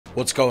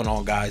What's going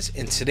on, guys?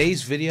 In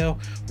today's video,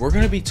 we're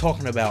going to be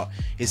talking about,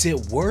 is it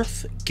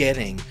worth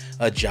getting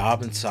a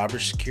job in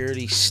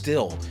cybersecurity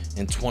still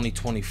in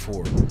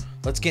 2024?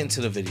 Let's get into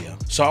the video.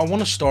 So I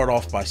want to start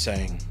off by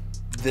saying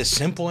the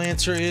simple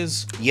answer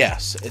is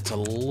yes. It's a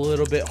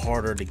little bit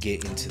harder to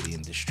get into the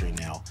industry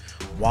now.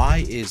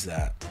 Why is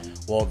that?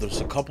 Well, there's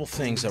a couple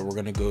things that we're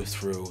going to go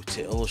through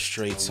to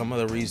illustrate some of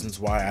the reasons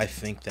why I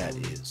think that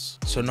is.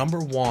 So number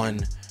one,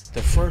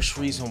 the first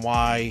reason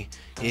why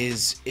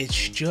is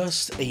it's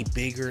just a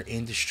bigger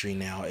industry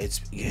now.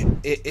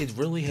 It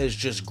really has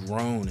just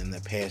grown in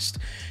the past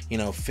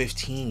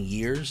 15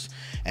 years,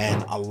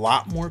 and a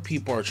lot more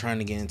people are trying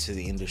to get into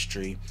the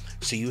industry.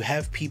 So you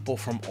have people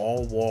from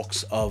all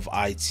walks of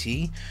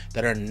IT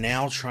that are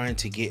now trying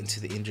to get into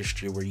the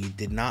industry where you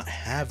did not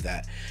have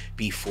that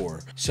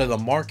before. So the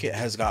market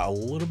has got a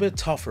little bit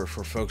tougher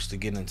for folks to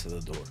get into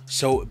the door.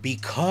 So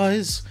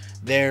because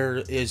there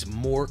is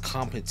more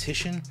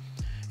competition,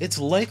 it's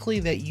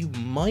likely that you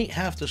might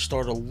have to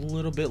start a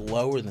little bit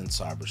lower than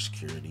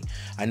cybersecurity.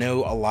 I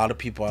know a lot of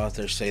people out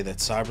there say that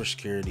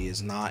cybersecurity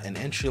is not an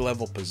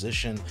entry-level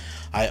position.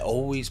 I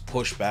always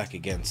push back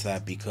against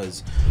that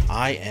because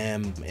I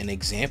am an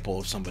example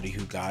of somebody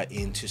who got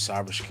into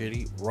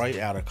cybersecurity right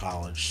out of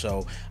college.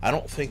 So I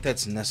don't think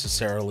that's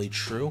necessarily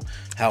true.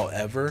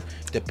 However,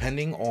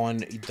 depending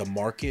on the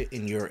market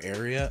in your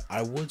area,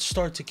 I would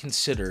start to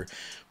consider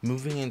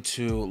moving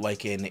into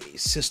like a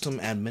system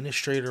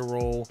administrator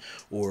role,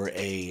 or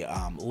a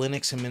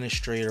Linux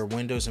administrator,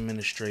 Windows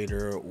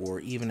administrator, or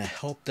even a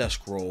help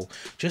desk role,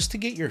 just to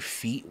get your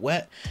feet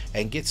wet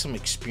and get some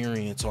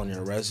experience on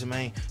your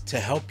resume to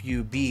help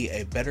you be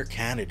a better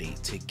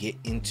candidate to get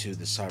into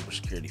the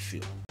cybersecurity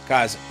field.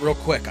 Guys, real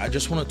quick, I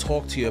just want to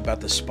talk to you about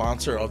the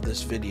sponsor of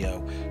this video,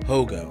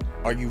 HOGO.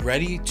 Are you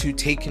ready to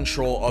take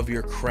control of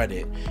your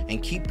credit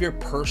and keep your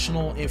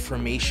personal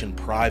information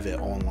private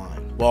online?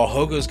 Well,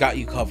 HOGO's got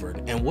you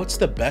covered. And what's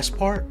the best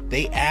part?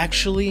 They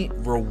actually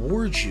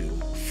reward you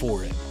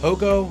for it.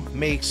 HOGO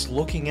makes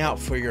looking out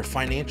for your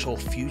financial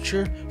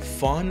future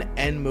fun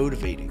and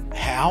motivating.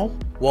 How?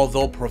 Well,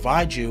 they'll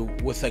provide you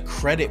with a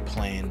credit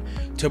plan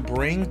to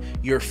bring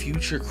your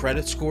future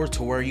credit score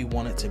to where you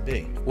want it to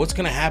be. What's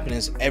going to happen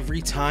is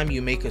every time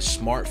you make a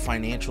smart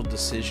financial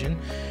decision,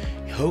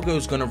 HOGO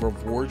is going to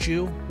reward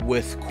you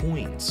with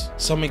coins.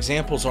 Some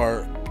examples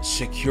are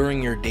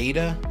securing your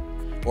data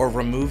or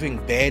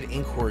removing bad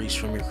inquiries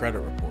from your credit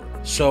report.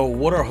 So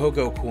what are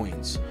HOGO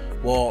coins?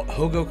 Well,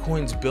 HOGO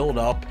coins build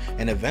up,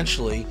 and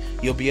eventually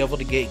you'll be able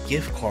to get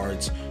gift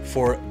cards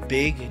for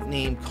big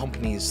name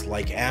companies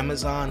like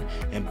Amazon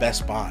and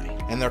Best Buy.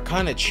 And they're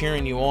kind of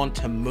cheering you on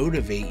to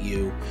motivate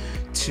you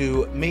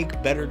to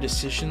make better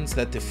decisions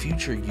that the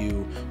future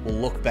you will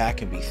look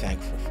back and be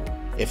thankful for.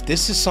 If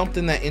this is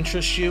something that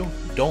interests you,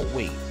 don't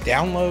wait.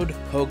 Download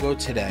HOGO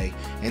today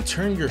and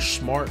turn your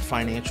smart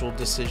financial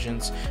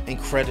decisions and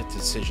credit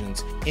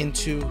decisions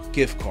into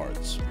gift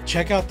cards.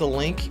 Check out the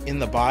link in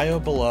the bio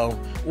below,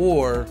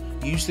 or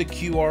use the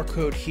QR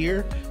code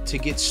here to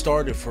get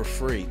started for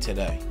free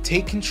today.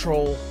 Take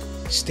control,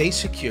 stay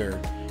secure,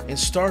 and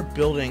start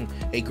building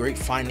a great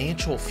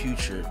financial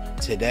future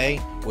today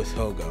with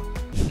HOGO.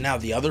 Now,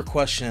 the other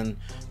question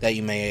that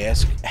you may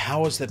ask,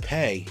 how is the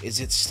pay?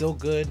 Is it still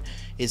good?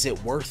 Is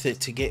it worth it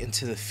to get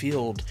into the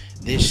field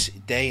this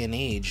day and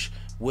age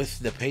with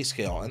the pay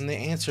scale? And the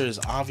answer is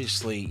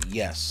obviously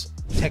yes.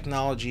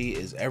 Technology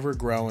is ever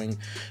growing,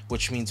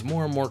 which means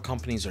more and more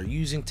companies are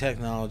using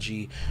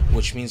technology,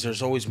 which means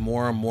there's always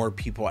more and more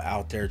people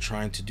out there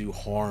trying to do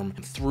harm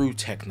through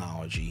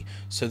technology.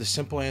 So the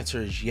simple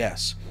answer is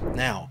yes.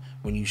 Now,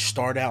 when you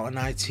start out in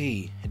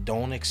IT,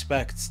 don't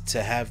expect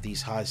to have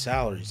these high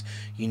salaries.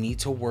 You need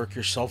to work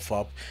yourself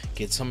up,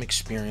 get some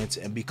experience,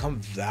 and become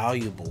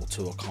valuable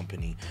to a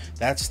company.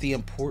 That's the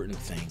important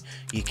thing.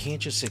 You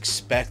can't just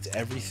expect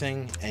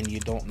everything and you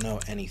don't know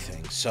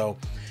anything. So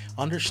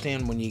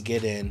understand, when you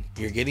get in,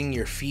 you're getting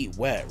your feet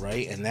wet,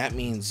 right? And that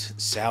means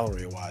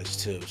salary wise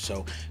too.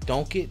 So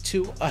don't get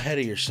too ahead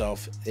of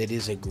yourself. It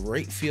is a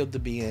great field to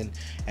be in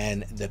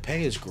and the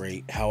pay is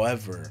great.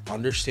 However,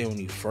 understand when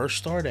you first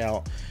start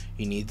out,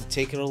 you need to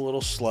take it a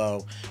little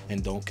slow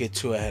and don't get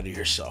too ahead of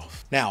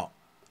yourself. Now,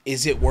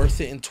 is it worth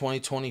it in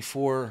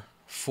 2024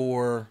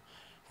 for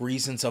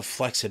reasons of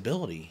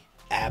flexibility?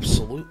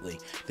 Absolutely.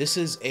 This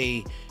is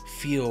a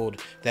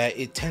field that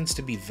it tends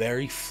to be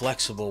very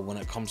flexible when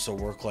it comes to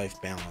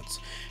work-life balance.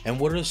 And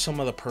what are some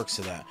of the perks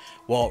of that?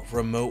 Well,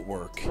 remote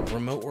work.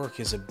 Remote work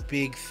is a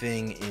big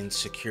thing in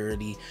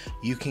security.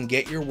 You can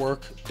get your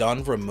work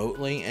done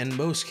remotely in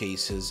most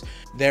cases.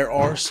 There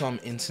are some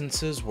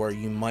instances where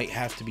you might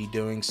have to be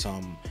doing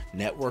some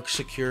network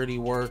security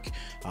work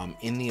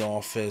in the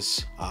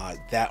office.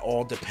 That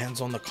all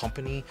depends on the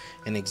company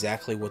and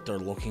exactly what they're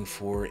looking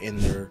for in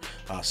their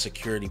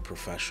security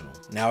professional.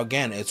 Now,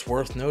 again, it's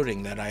worth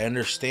noting that I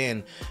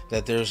understand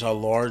that there's a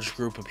large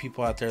group of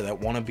people out there that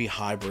want to be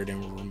hybrid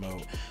and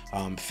remote.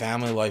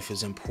 Family life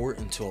is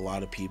important to a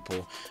lot of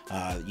people.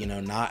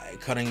 Not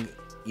cutting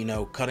you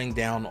know, cutting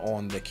down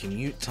on the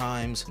commute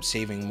times,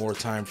 saving more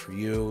time for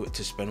you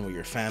to spend with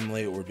your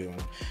family or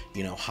doing,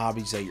 you know,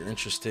 hobbies that you're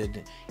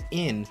interested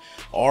in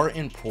are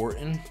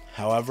important.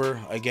 However,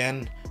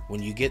 again,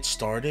 when you get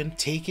started,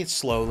 take it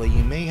slowly.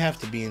 You may have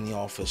to be in the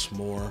office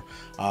more.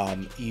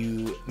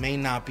 You may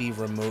not be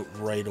remote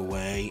right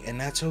away, and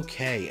that's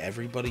okay.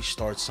 Everybody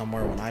starts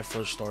somewhere. When I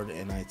first started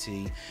in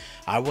IT,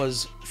 I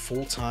was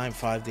full-time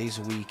 5 days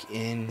a week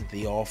in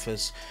the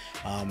office,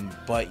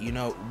 but you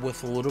know,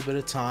 with a little bit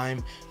of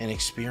time and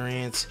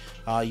experience,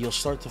 you'll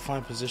start to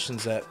find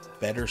positions that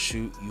better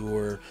suit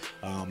your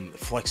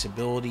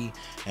flexibility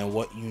and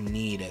what you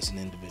need as an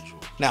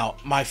individual. Now,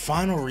 my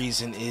final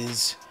reason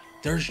is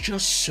there's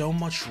just so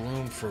much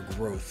room for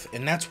growth,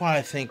 and that's why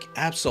I think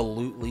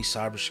absolutely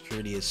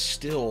cybersecurity is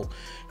still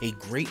a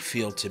great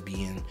field to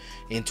be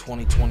in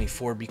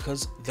 2024,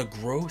 because the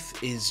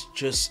growth is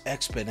just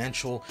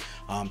exponential.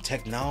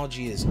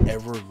 Technology is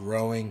ever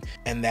growing,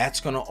 and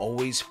that's going to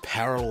always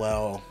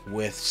parallel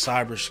with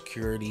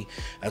cybersecurity.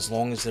 As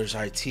long as there's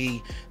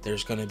IT,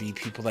 there's going to be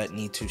people that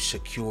need to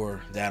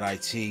secure that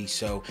IT.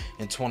 So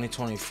in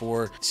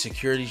 2024,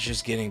 security is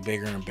just getting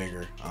bigger and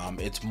bigger.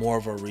 It's more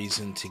of a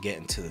reason to get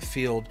into the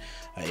field.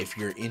 If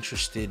you're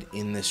interested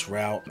in this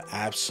route,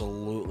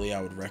 absolutely,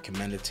 I would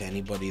recommend it to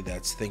anybody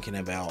that's thinking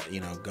about, you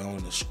know,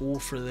 going to school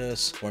for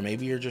this, or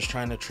maybe you're just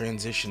trying to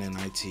transition in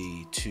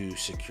IT to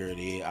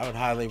security. I would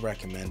highly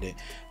recommend it.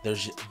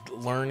 There's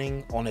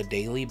learning on a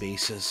daily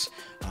basis.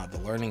 The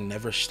learning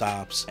never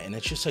stops, and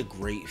it's just a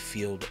great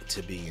field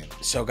to be in.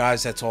 So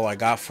guys, that's all I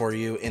got for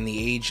you. In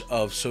the age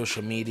of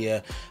social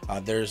media,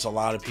 there's a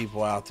lot of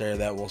people out there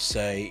that will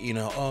say, you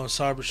know, oh,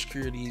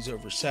 cybersecurity is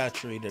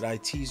oversaturated,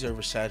 IT is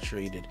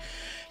oversaturated.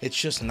 It's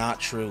just not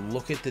true.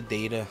 Look at the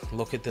data,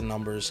 look at the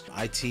numbers.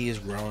 IT is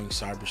growing,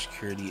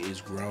 cybersecurity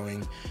is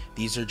growing.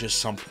 These are just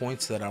some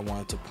points that I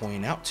wanted to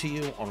point out to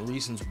you on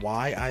reasons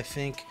why I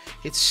think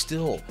it's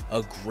still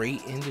a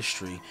great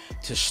industry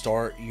to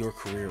start your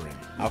career in.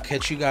 I'll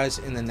catch you guys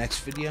in the next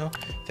video.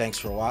 Thanks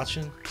for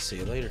watching. See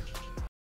you later.